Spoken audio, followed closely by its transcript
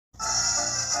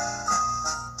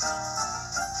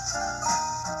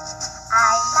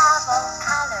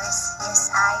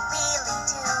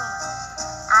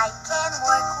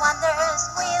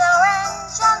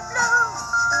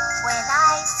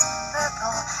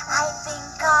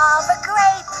of a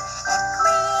grape, and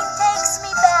green takes me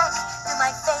back to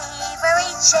my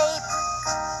favorite shape.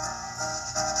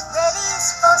 Red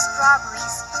is for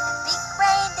strawberries and big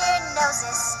reindeer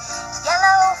noses,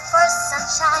 yellow for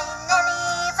sunshine and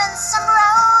even some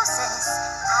roses.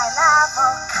 I love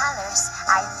all colors,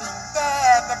 I think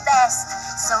they're the best,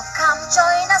 so come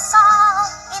join us all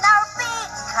in our big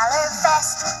color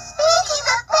fest. Petey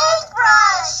the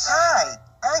Paintbrush! Hi,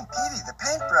 I'm Petey the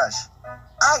Paintbrush.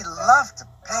 I love to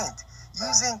paint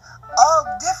using all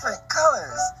different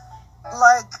colors,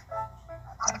 like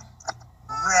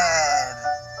red,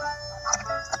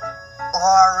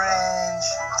 orange,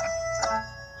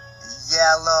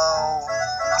 yellow,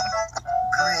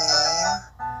 green,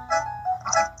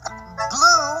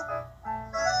 blue,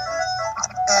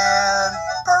 and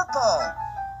purple.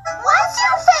 What's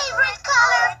your favorite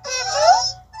color, Petey?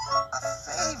 A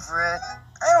favorite?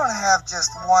 I don't have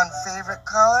just one favorite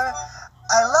color.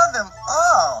 I love them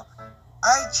all.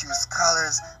 I choose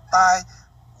colors by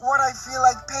what I feel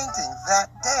like painting that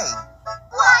day.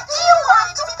 What do you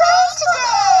want to paint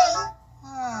today?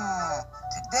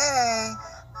 Today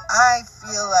I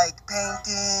feel like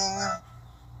painting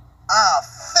a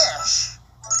fish.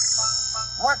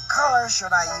 What color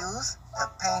should I use to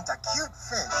paint a cute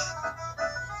fish?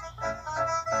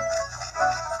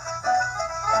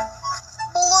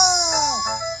 Blue!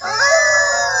 Blue!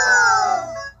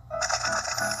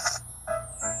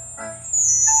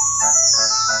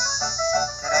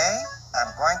 Today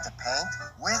I'm going to paint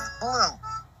with blue,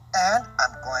 and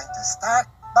I'm going to start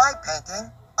by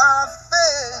painting a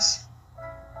fish.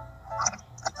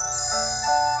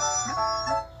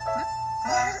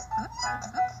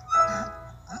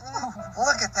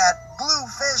 Look at that blue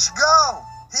fish go!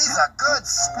 He's a good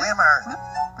swimmer.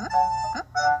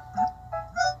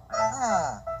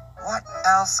 What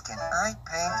else can I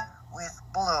paint with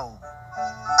blue?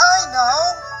 I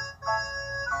know!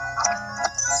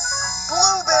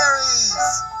 Blueberries!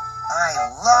 I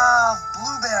love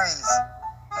blueberries.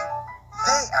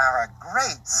 They are a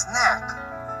great snack.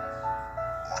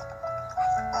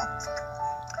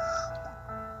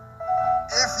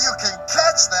 If you can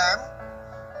catch them.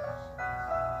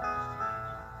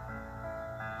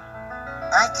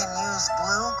 I can use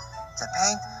blue to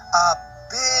paint a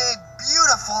big,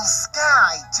 beautiful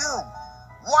sky, too.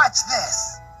 Watch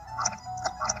this.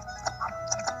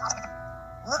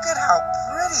 Look at how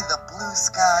pretty the blue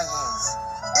sky is.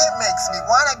 It makes me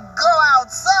want to go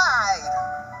outside.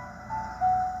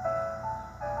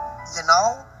 You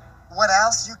know what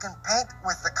else you can paint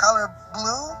with the color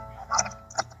blue?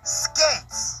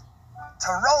 Skates to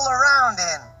roll around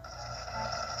in.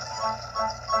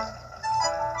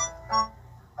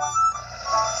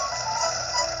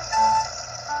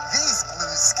 These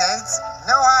blue skates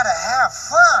know how to have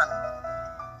fun.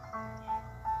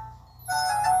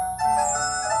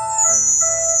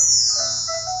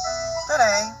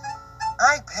 Today,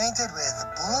 I painted with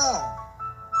blue.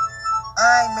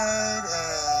 I made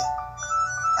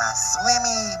a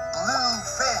swimmy blue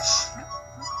fish,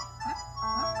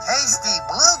 tasty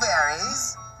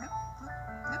blueberries,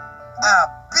 a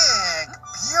big,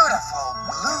 beautiful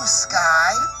blue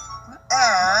sky,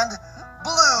 and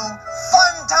blue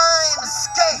fun time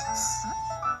skates.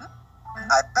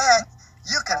 I bet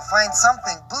you can find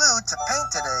something blue to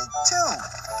paint today, too.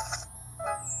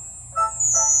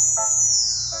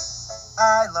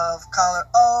 I love color,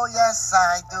 oh yes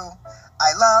I do.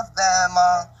 I love them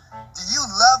all. Do you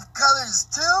love colors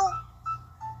too?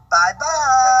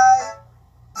 Bye-bye.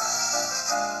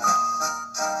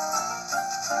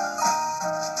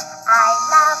 I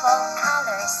love all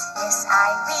colors, yes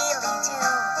I really do.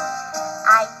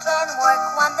 I can work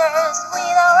wonders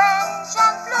with orange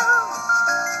and blue.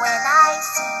 When I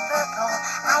see purple,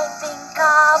 I think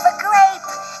of a grape,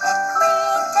 and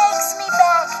green takes me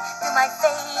back to my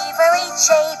favorite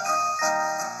shape.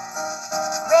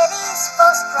 Red is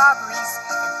for strawberries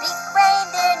and big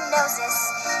reindeer noses,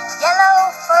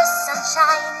 yellow for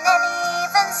sunshine and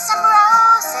even some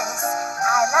roses.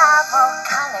 I love all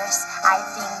colors, I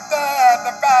think they're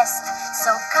the best,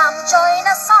 so come join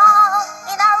us all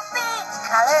in our big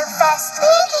color fest.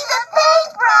 Petey the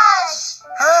Paintbrush!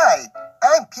 Hi,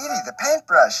 I'm Petey the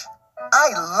Paintbrush. I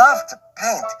love to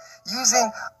paint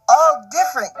using all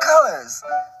different colors,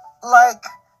 like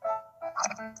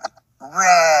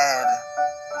red,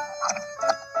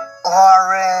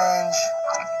 orange,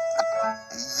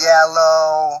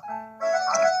 yellow,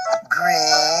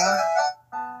 green,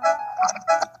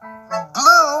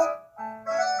 blue,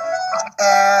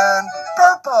 and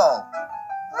purple.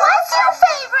 What's your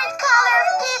favorite color,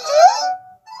 Petey?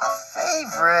 A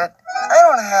favorite? I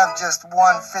don't have just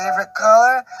one favorite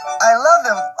color. I love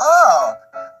them all.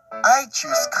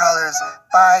 choose colors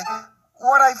by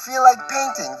what I feel like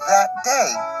painting that day.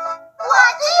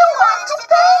 What do you want to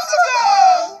paint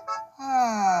today?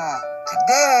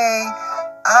 Today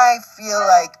I feel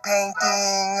like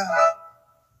painting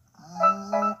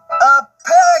a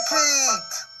parakeet.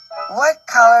 What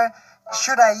color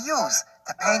should I use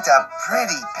to paint a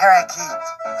pretty parakeet?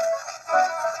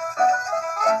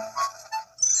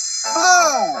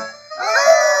 Blue.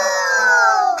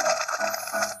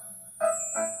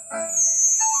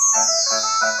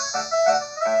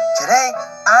 Today,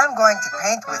 I'm going to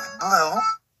paint with blue,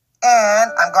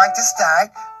 and I'm going to start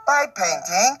by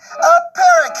painting a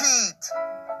parakeet.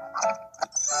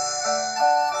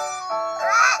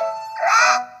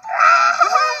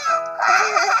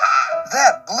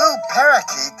 That blue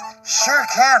parakeet sure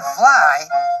can fly.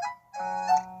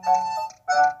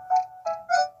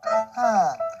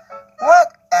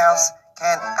 What else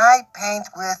can I paint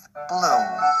with blue?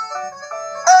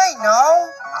 I know!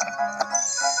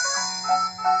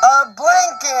 A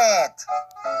blanket!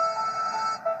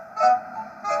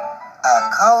 A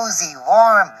cozy,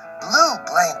 warm, blue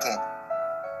blanket.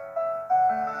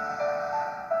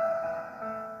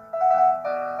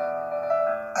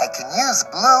 I can use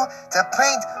blue to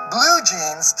paint blue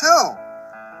jeans too.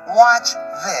 Watch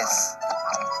this.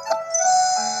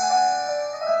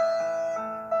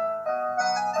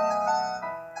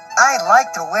 I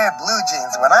like to wear blue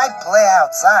jeans when I play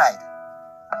outside.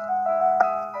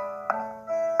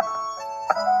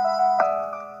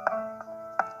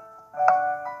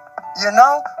 You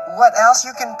know what else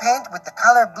you can paint with the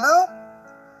color blue?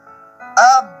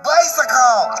 A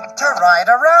bicycle to ride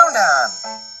around on.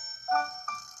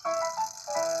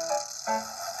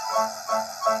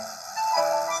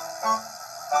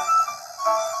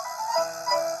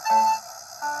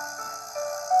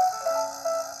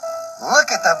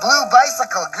 Look at the blue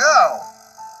bicycle go.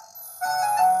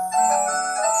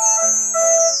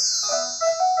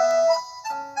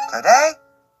 Today,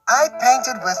 I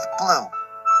painted with blue.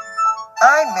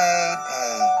 I made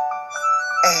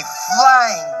a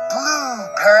flying blue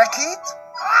parakeet,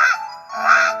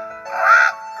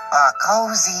 a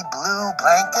cozy blue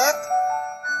blanket,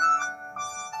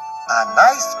 a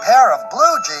nice pair of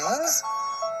blue jeans,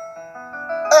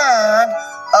 and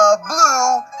a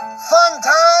blue fun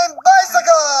time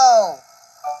bicycle.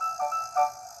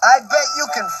 I bet you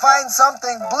can find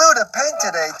something blue to paint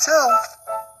today too.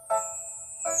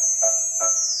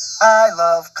 I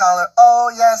love color,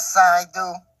 oh yes I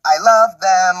do. I love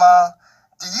them all.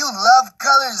 Do you love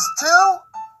colors too?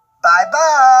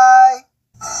 Bye-bye.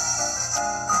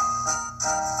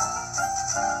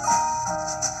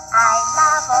 I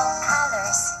love all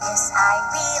colors, yes I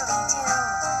really do.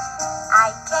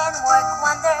 I can work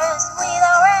wonders with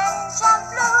orange and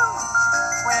blue.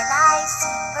 When I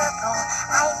see purple,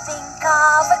 I think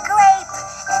of a grape,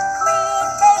 and green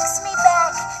takes me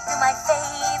back to my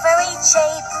favorite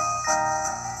shape.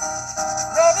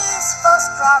 Red is for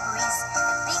strawberries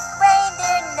and big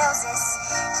reindeer noses,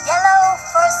 yellow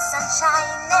for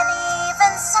sunshine and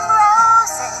even some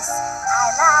roses. I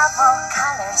love all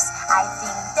colors, I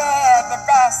think they're the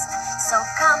best. So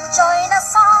come join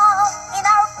us all in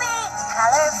our big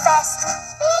color fest.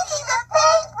 Petey the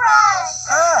Paintbrush!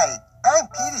 Hi, I'm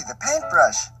Petey the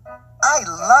Paintbrush. I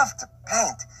love to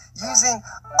paint using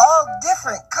all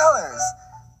different colors,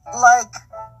 like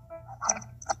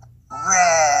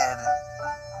red,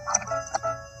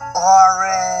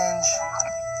 orange,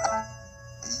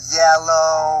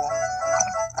 yellow,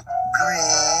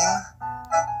 green,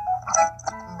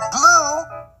 blue,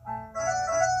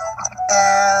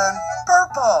 and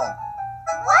purple.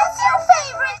 What's your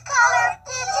favorite color,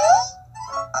 Petey?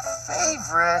 A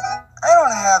favorite? I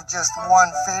don't have just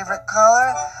one favorite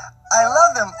color. I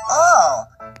love them all.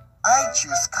 I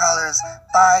choose colors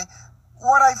by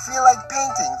what I feel like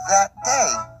painting that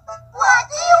day. What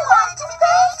do you want to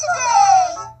paint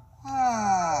today?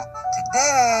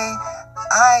 Today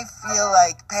I feel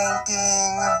like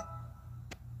painting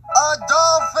a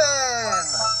dolphin.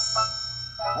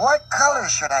 What color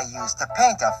should I use to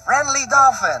paint a friendly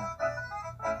dolphin?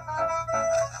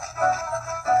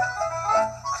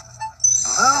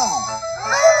 Blue.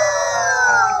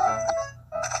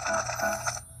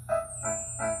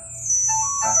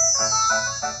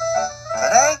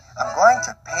 Today, I'm going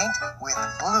to paint with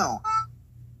blue.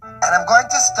 And I'm going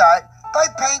to start by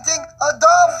painting a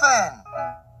dolphin.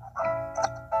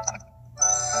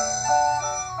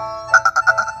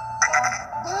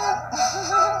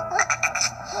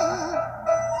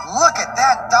 Look at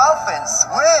that dolphin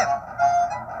swim.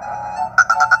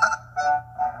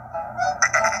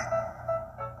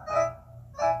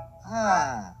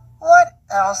 What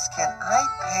else can I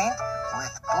paint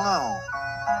with blue.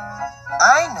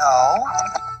 I know.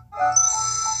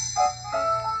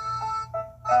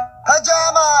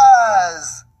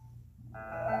 Pajamas!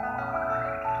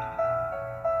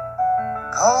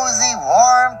 Cozy,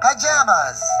 warm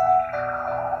pajamas.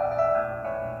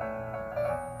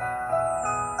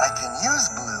 I can use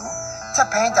blue to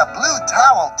paint a blue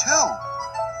towel too.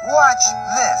 Watch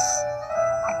this.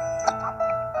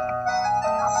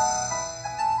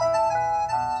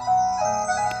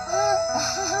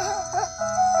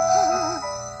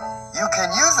 You can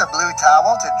use a blue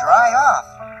towel to dry off.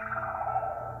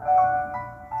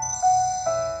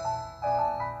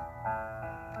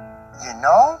 You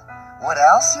know what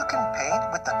else you can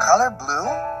paint with the color blue?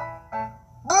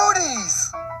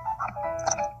 Booties!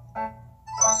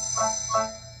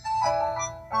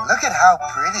 Look at how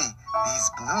pretty these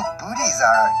blue booties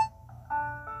are.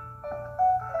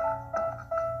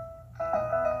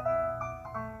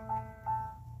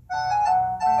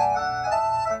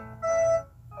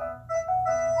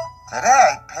 Today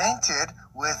I painted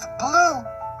with blue.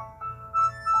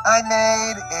 I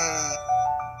made a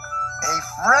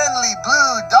friendly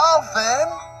blue dolphin,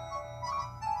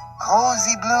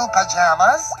 cozy blue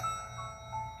pajamas,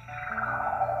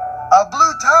 a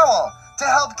blue towel to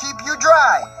help keep you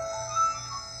dry,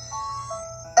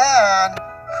 and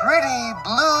pretty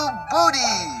blue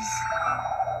booties.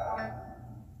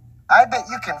 I bet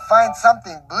you can find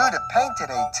something blue to paint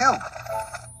today too.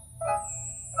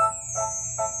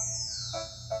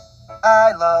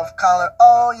 I love color,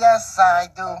 oh yes I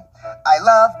do. I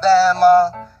love them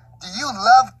all. Do you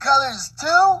love colors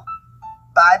too?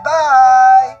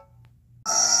 Bye-bye.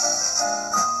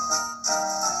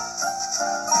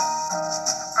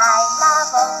 I love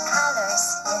all colors,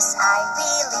 yes I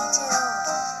really do.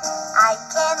 I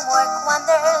can work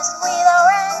wonders with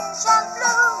orange and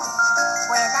blue.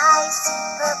 When I see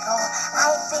purple,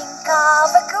 I think of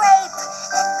a grape,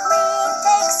 and green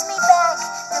takes me back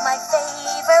to my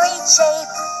favorite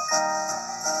shape.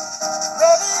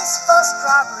 Red is for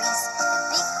strawberries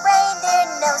and big reindeer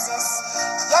noses,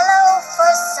 yellow for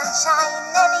sunshine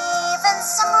and even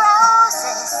some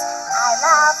roses. I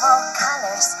love all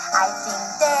colors, I think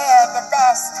they're the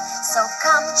best. So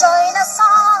come join us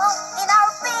all in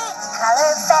our big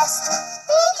color fest.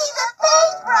 Petey the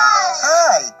Paintbrush!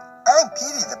 Hi, I'm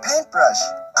Petey the Paintbrush.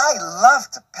 I love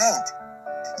to paint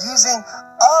using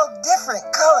all different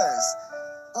colors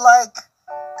like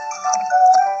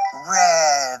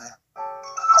red,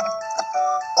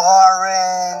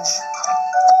 orange,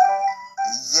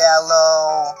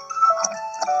 yellow,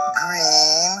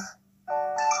 green,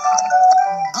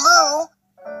 blue,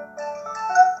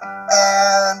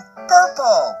 and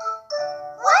purple.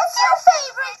 What's your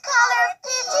favorite color,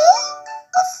 Petey?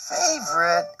 A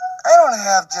favorite? I don't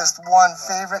have just one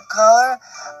favorite color.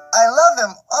 I love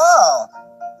them all.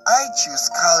 I choose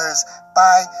colors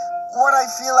by what I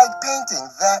feel like painting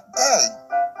that day.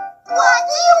 What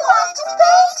do you want to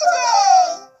paint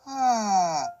today?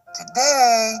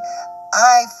 Today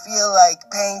I feel like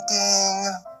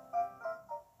painting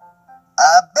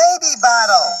a baby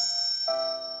bottle.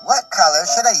 What color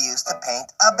should I use to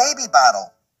paint a baby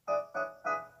bottle?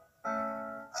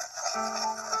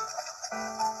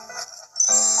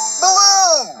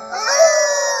 Blue! Blue!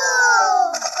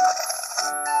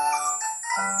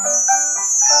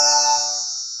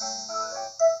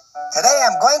 Today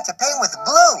I'm going to paint with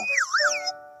blue.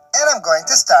 And I'm going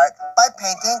to start by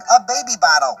painting a baby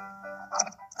bottle.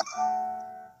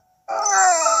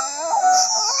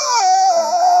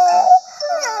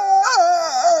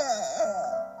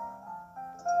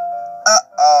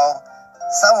 Uh-oh,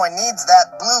 someone needs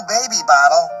that blue baby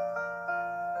bottle.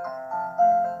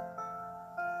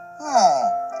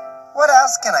 What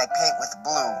else can I paint with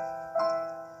blue?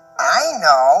 I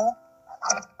know.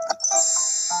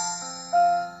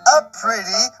 A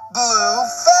pretty blue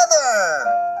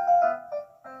feather.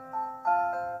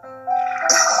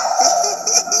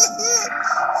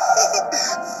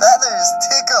 Feathers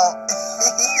tickle.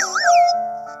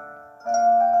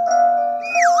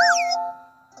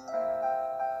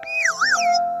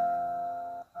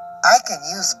 I can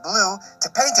use blue to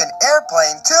paint an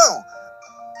airplane too.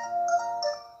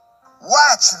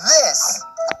 Watch this.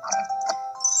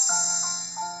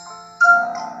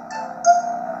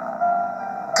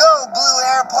 Go, blue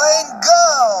airplane,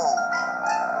 go!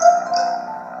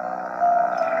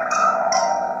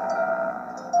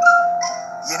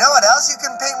 You know what else you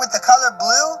can paint with the color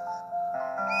blue?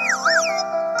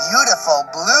 Beautiful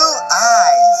blue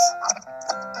eyes.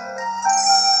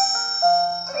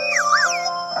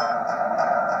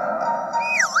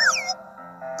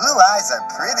 Blue eyes are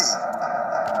pretty.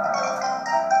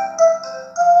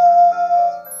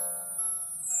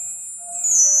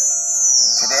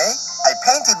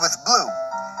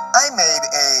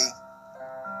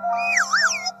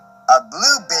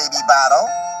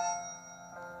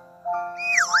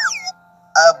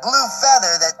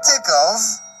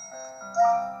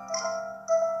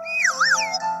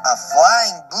 a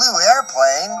flying blue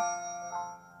airplane,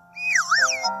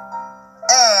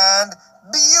 and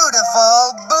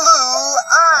beautiful blue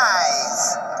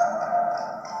eyes.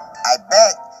 I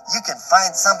bet you can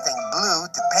find something blue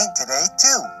to paint today,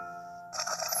 too.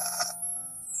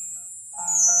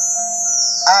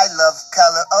 I love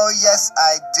color, oh yes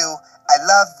I do. I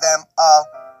love them all.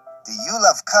 Do you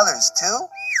love colors too?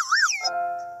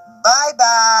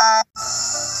 Bye-bye.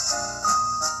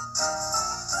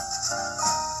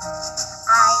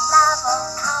 I love all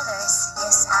colors,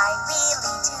 yes I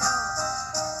really do.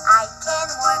 I can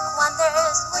work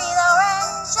wonders with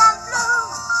orange and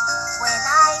blue. When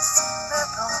I see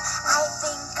purple, I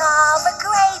think of a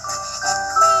grape, and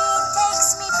green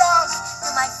takes me back to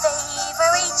my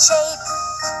favorite shape.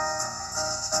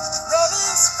 Red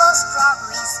is for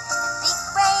strawberries and big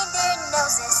reindeer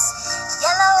noses,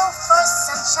 yellow for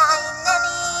sunshine and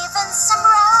even some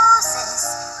roses.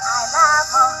 I love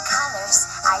all colors,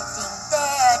 I think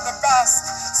they're the best,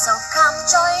 so come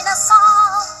join us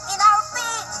all in our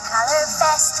big color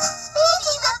fest.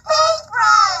 Petey the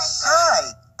Paintbrush! Hi,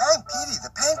 I'm Petey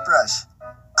the Paintbrush.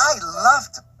 I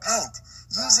love to paint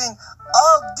using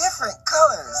all different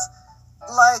colors,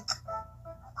 like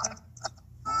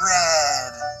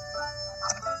red,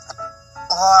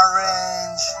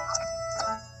 orange,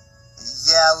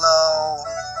 yellow,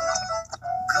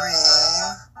 green,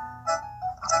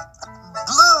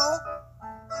 blue,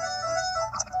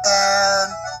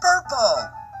 and purple.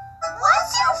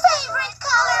 What's your favorite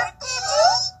color, Petey?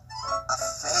 A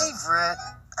favorite?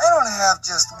 I don't have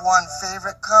just one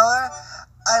favorite color.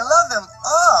 I love them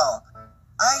all.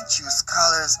 I choose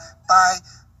colors by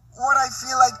what I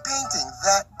feel like painting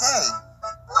that day.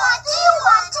 What do you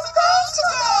want to paint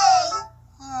today?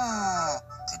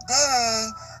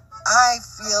 Today I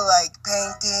feel like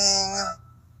painting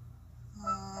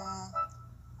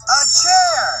a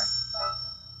chair.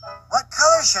 What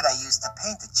color should I use to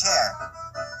paint a chair?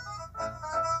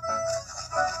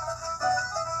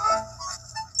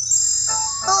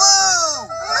 Blue!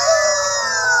 Blue!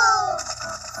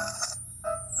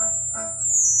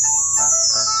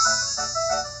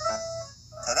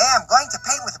 Today I'm going to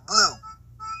paint with blue.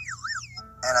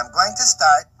 And I'm going to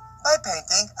start by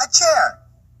painting a chair.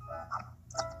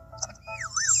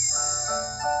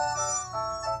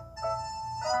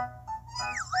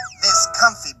 This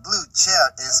comfy blue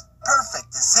chair is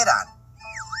perfect to sit on.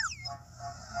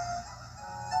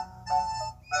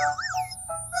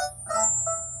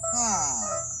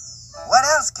 What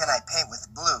else can I paint with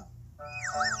blue?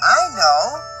 I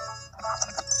know.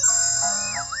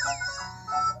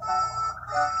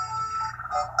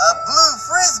 A blue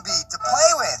Frisbee to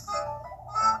play with.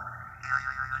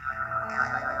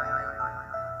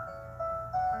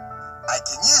 I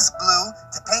can use blue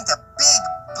to paint a big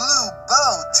blue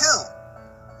bow too.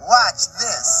 Watch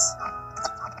this.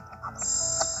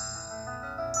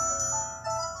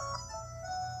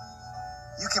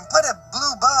 You can put a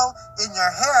blue bow in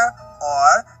your hair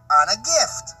or on a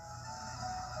gift.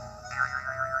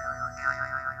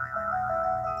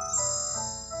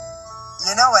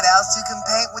 You know what else you can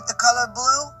paint with the color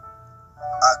blue?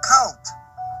 A coat.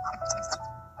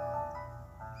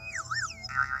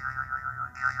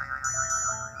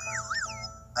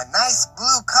 A nice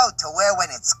blue coat to wear when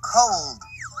it's cold.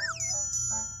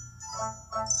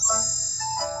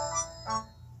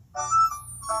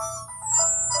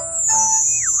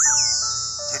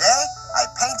 Today, I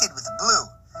painted with blue.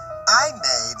 I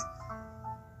made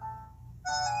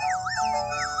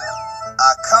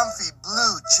a comfy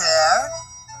blue chair,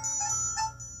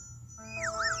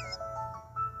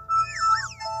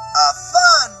 a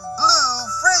fun blue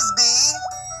Frisbee,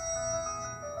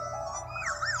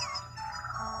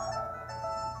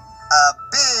 a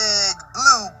big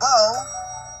blue bow,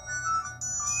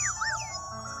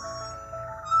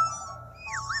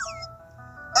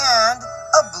 and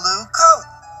a blue coat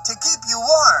to keep you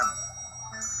warm.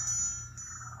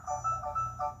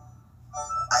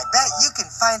 I bet you can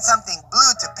find something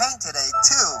blue to paint today,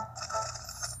 too.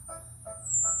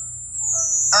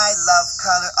 I love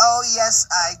color, oh yes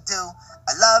I do.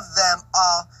 I love them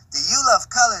all. Do you love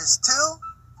colors too?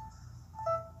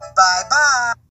 Bye-bye.